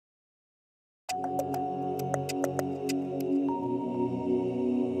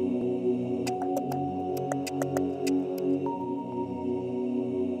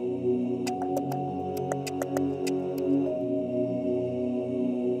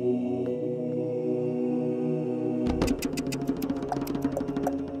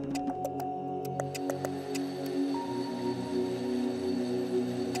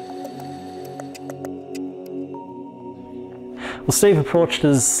Well, Steve approached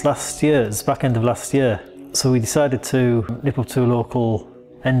us back end of last year, so we decided to nip up to a local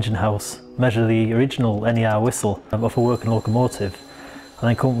engine house, measure the original NER whistle of a working locomotive, and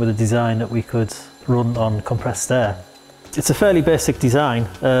then come up with a design that we could run on compressed air. It's a fairly basic design,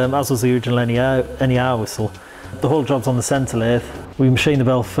 as was the original NER whistle. The whole job's on the centre lathe. We machine the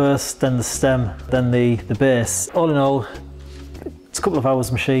bell first, then the stem, then the base. All in all, it's a couple of hours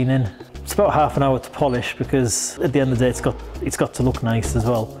machining. It's about half an hour to polish because at the end of the day it's got to look nice as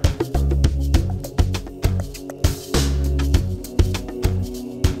well.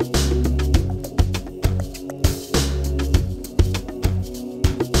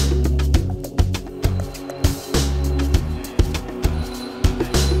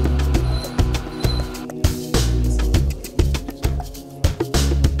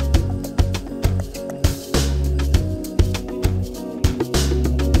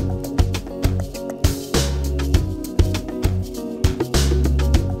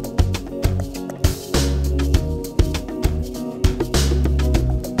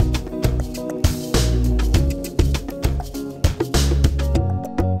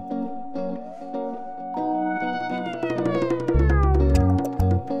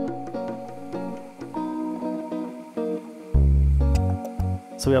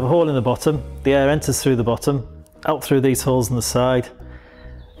 So we have a hole in the bottom, the air enters through the bottom, out through these holes on the side.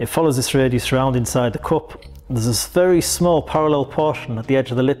 It follows this radius round inside the cup. There's this very small parallel portion at the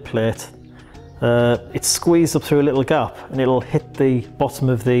edge of the lip plate. It's squeezed up through a little gap and it'll hit the bottom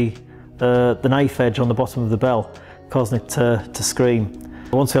of the knife edge on the bottom of the bell, causing it to scream.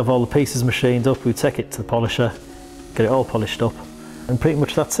 Once we have all the pieces machined up, we take it to the polisher, get it all polished up, and pretty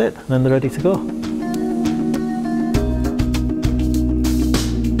much that's it, and then they're ready to go.